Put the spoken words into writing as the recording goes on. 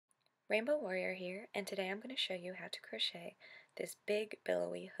Rainbow Warrior here, and today I'm going to show you how to crochet this big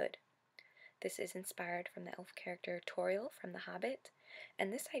billowy hood. This is inspired from the elf character Tauriel from The Hobbit,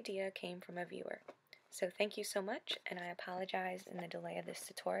 and this idea came from a viewer. So thank you so much, and I apologize in the delay of this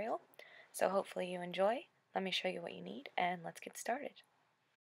tutorial. So hopefully you enjoy. Let me show you what you need, and let's get started.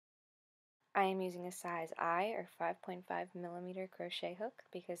 I am using a size I or 5.5mm crochet hook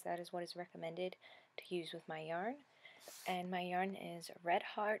because that is what is recommended to use with my yarn. And my yarn is Red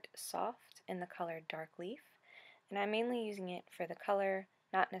Heart Soft in the color Dark Leaf, and I'm mainly using it for the color,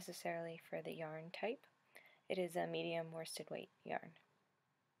 not necessarily for the yarn type. It is a medium worsted weight yarn.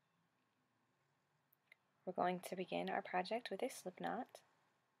 We're going to begin our project with a slip knot.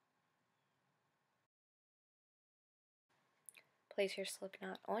 Place your slip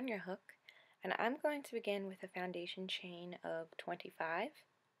knot on your hook, and I'm going to begin with a foundation chain of 25.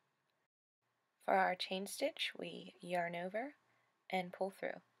 For our chain stitch, we yarn over and pull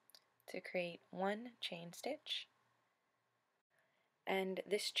through to create one chain stitch. And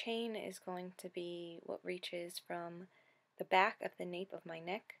this chain is going to be what reaches from the back of the nape of my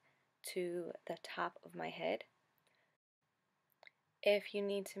neck to the top of my head. If you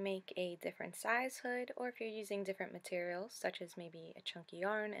need to make a different size hood, or if you're using different materials, such as maybe a chunky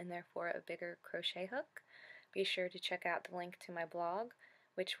yarn and therefore a bigger crochet hook, be sure to check out the link to my blog,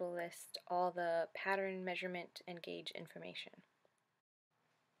 which will list all the pattern, measurement, and gauge information.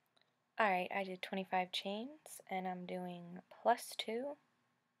 Alright, I did 25 chains, and I'm doing +2,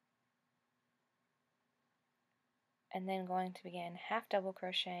 and then going to begin half double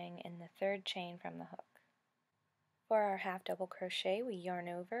crocheting in the third chain from the hook. For our half double crochet, we yarn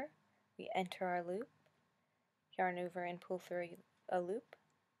over, we enter our loop, yarn over and pull through a loop,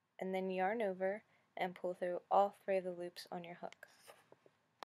 and then yarn over and pull through all 3 of the loops on your hook.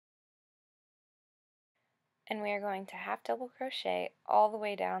 And we are going to half double crochet all the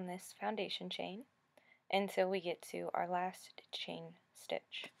way down this foundation chain until we get to our last chain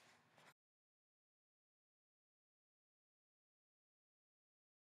stitch.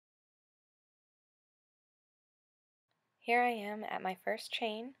 Here I am at my first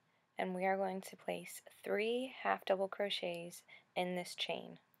chain, and we are going to place 3 half double crochets in this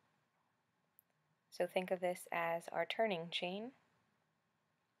chain. So think of this as our turning chain,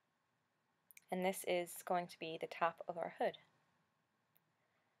 and this is going to be the top of our hood.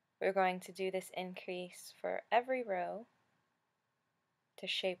 We're going to do this increase for every row to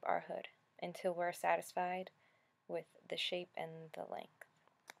shape our hood until we're satisfied with the shape and the length.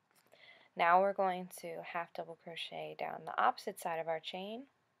 Now we're going to half double crochet down the opposite side of our chain,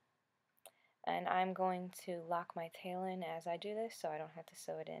 and I'm going to lock my tail in as I do this so I don't have to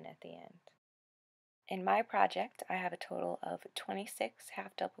sew it in at the end. In my project, I have a total of 26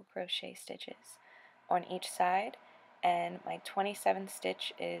 half double crochet stitches on each side, and my 27th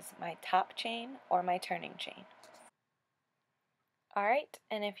stitch is my top chain or my turning chain. Alright,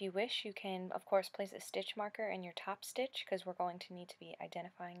 and if you wish, you can of course place a stitch marker in your top stitch because we're going to need to be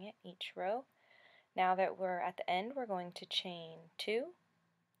identifying it each row. Now that we're at the end, we're going to chain 2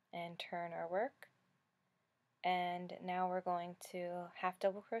 and turn our work, and now we're going to half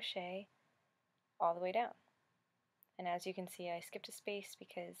double crochet all the way down. And as you can see, I skipped a space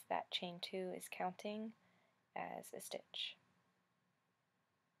because that chain 2 is counting as a stitch.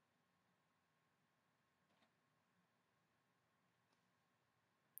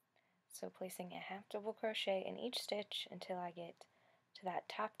 So placing a half double crochet in each stitch until I get to that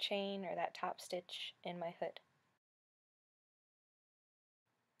top chain or that top stitch in my hood.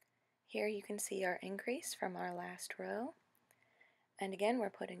 Here you can see our increase from our last row. And again,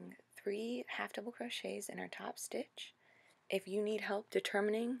 we're putting 3 half double crochets in our top stitch. If you need help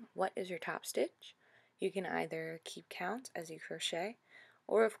determining what is your top stitch, you can either keep count as you crochet,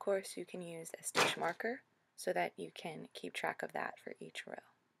 or of course you can use a stitch marker so that you can keep track of that for each row.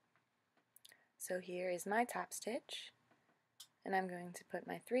 So here is my top stitch, and I'm going to put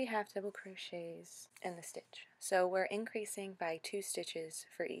my 3 half double crochets in the stitch. So we're increasing by 2 stitches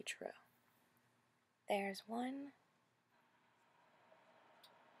for each row. There's 1,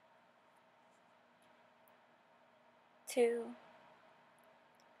 2,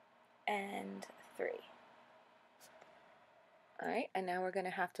 and 3. Alright, and now we're going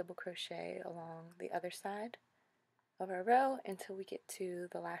to half double crochet along the other side of our row until we get to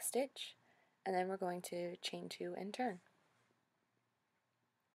the last stitch, and then we're going to chain 2 and turn.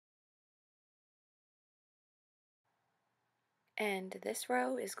 And this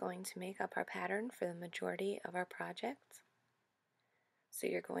row is going to make up our pattern for the majority of our project. So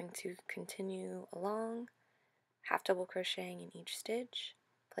you're going to continue along, half double crocheting in each stitch,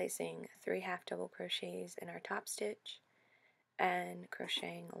 placing 3 half double crochets in our top stitch, and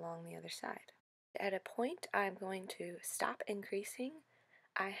crocheting along the other side. At a point, I'm going to stop increasing.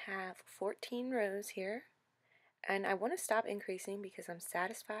 I have 14 rows here, and I want to stop increasing because I'm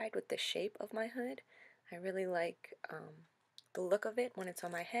satisfied with the shape of my hood. I really like the look of it when it's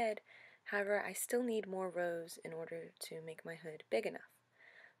on my head. However, I still need more rows in order to make my hood big enough.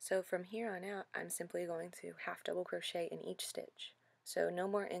 So from here on out, I'm simply going to half double crochet in each stitch. So no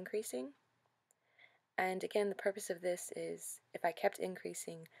more increasing. And again, the purpose of this is if I kept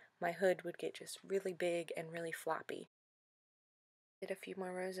increasing, my hood would get just really big and really floppy. Did a few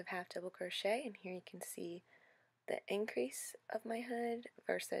more rows of half double crochet, and here you can see the increase of my hood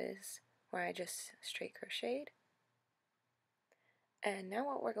versus where I just straight crocheted. And now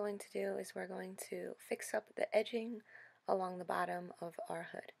what we're going to do is we're going to fix up the edging along the bottom of our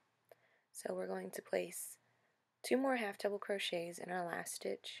hood. So we're going to place 2 more half double crochets in our last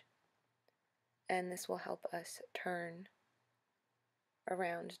stitch, and this will help us turn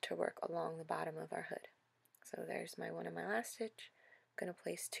around to work along the bottom of our hood. So there's my one in my last stitch. I'm going to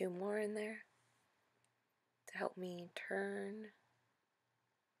place 2 more in there to help me turn.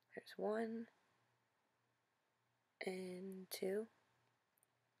 There's 1 and 2.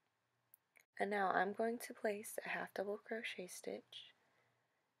 And now I'm going to place a half double crochet stitch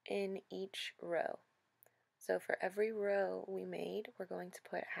in each row. So for every row we made, we're going to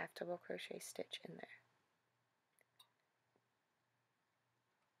put a half double crochet stitch in there.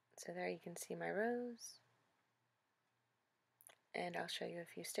 So there you can see my rows, and I'll show you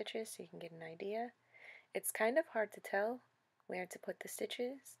a few stitches so you can get an idea. It's kind of hard to tell where to put the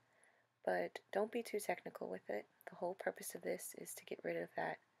stitches, but don't be too technical with it. The whole purpose of this is to get rid of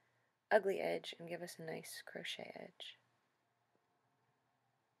that ugly edge and give us a nice crochet edge.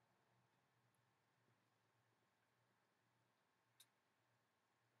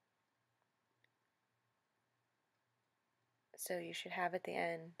 So you should have at the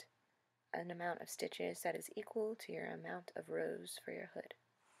end an amount of stitches that is equal to your amount of rows for your hood.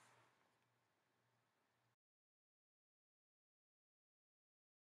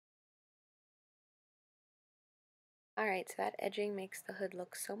 Alright, so that edging makes the hood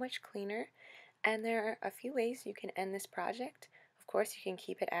look so much cleaner, and there are a few ways you can end this project. Of course, you can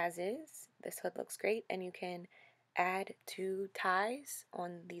keep it as is. This hood looks great, and you can add 2 ties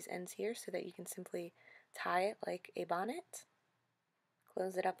on these ends here so that you can simply tie it like a bonnet.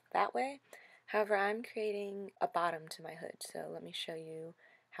 Close it up that way. However, I'm creating a bottom to my hood, so let me show you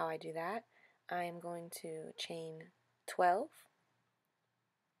how I do that. I am going to chain 12,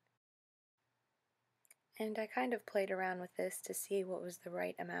 and I kind of played around with this to see what was the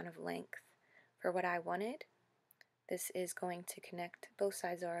right amount of length for what I wanted. This is going to connect both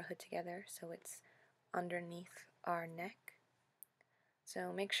sides of our hood together so it's underneath our neck.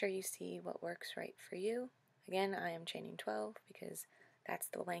 So make sure you see what works right for you. Again, I am chaining 12 because that's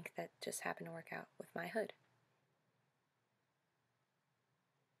the length that just happened to work out with my hood.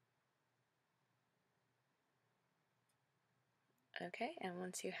 Okay, and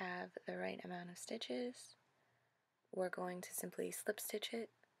once you have the right amount of stitches, we're going to simply slip stitch it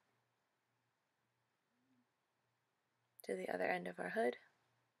to the other end of our hood,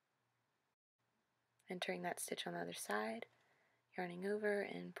 entering that stitch on the other side, yarning over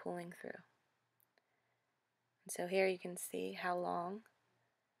and pulling through. And so here you can see how long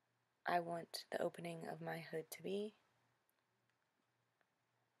I want the opening of my hood to be.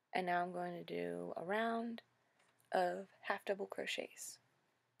 And now I'm going to do a round of half double crochets.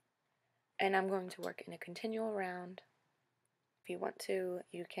 And I'm going to work in a continual round. If you want to,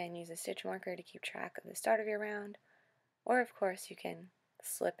 you can use a stitch marker to keep track of the start of your round, or of course you can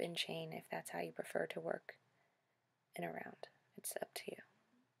slip and chain if that's how you prefer to work in a round. It's up to you.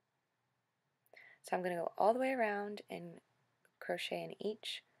 So I'm going to go all the way around and crochet in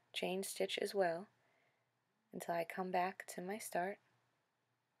each chain stitch as well until I come back to my start.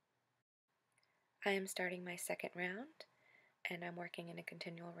 I am starting my second round, and I'm working in a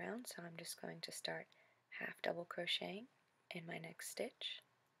continual round, so I'm just going to start half double crocheting in my next stitch.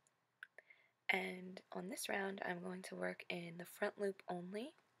 And on this round I'm going to work in the front loop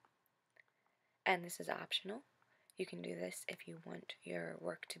only, and this is optional. You can do this if you want your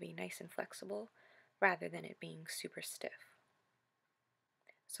work to be nice and flexible rather than it being super stiff.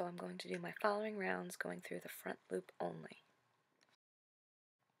 So I'm going to do my following rounds going through the front loop only.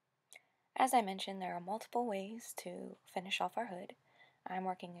 As I mentioned, there are multiple ways to finish off our hood. I'm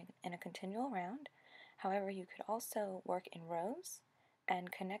working in a continual round. However, you could also work in rows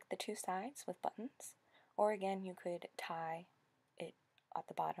and connect the 2 sides with buttons, or again you could tie it at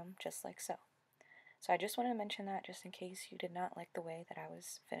the bottom just like so. So I just want to mention that just in case you did not like the way that I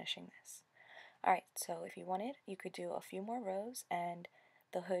was finishing this. Alright, so if you wanted, you could do a few more rows and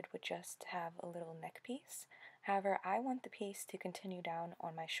the hood would just have a little neck piece. However, I want the piece to continue down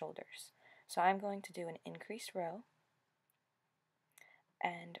on my shoulders. So I'm going to do an increased row,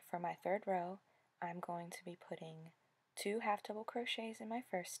 and for my third row, I'm going to be putting 2 half double crochets in my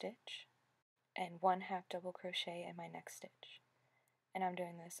first stitch and 1 half double crochet in my next stitch. And I'm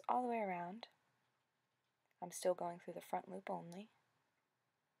doing this all the way around. I'm still going through the front loop only.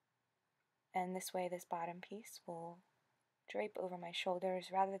 And this way this bottom piece will drape over my shoulders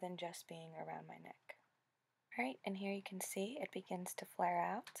rather than just being around my neck. Alright, and here you can see it begins to flare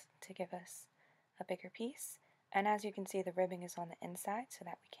out to give us a bigger piece. And as you can see, the ribbing is on the inside so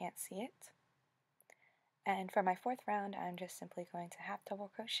that we can't see it. And for my fourth round, I'm just simply going to half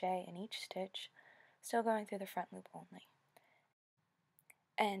double crochet in each stitch, still going through the front loop only.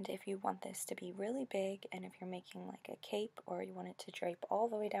 And if you want this to be really big, and if you're making like a cape or you want it to drape all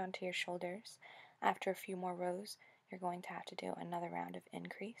the way down to your shoulders, after a few more rows, you're going to have to do another round of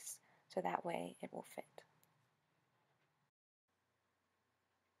increase, so that way it will fit.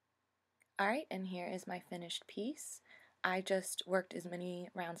 Alright, and here is my finished piece. I just worked as many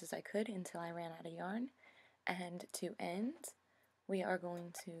rounds as I could until I ran out of yarn. And to end, we are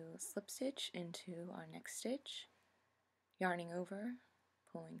going to slip stitch into our next stitch, yarning over,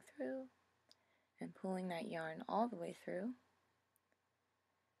 pulling through, and pulling that yarn all the way through.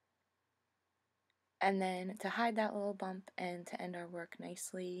 And then to hide that little bump and to end our work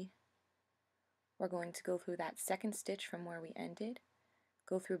nicely, we're going to go through that second stitch from where we ended,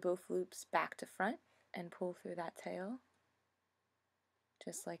 go through both loops back to front, and pull through that tail,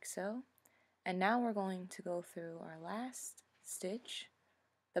 just like so. And now we're going to go through our last stitch,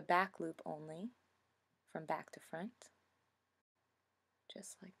 the back loop only, from back to front,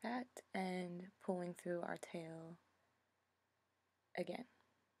 just like that, and pulling through our tail again.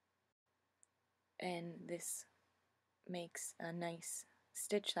 And this makes a nice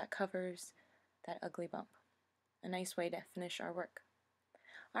stitch that covers that ugly bump. A nice way to finish our work.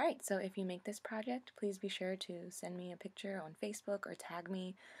 Alright, so if you make this project, please be sure to send me a picture on Facebook or tag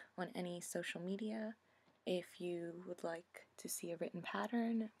me on any social media. If you would like to see a written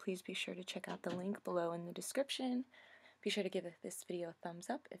pattern, please be sure to check out the link below in the description. Be sure to give this video a thumbs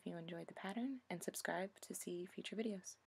up if you enjoyed the pattern, and subscribe to see future videos.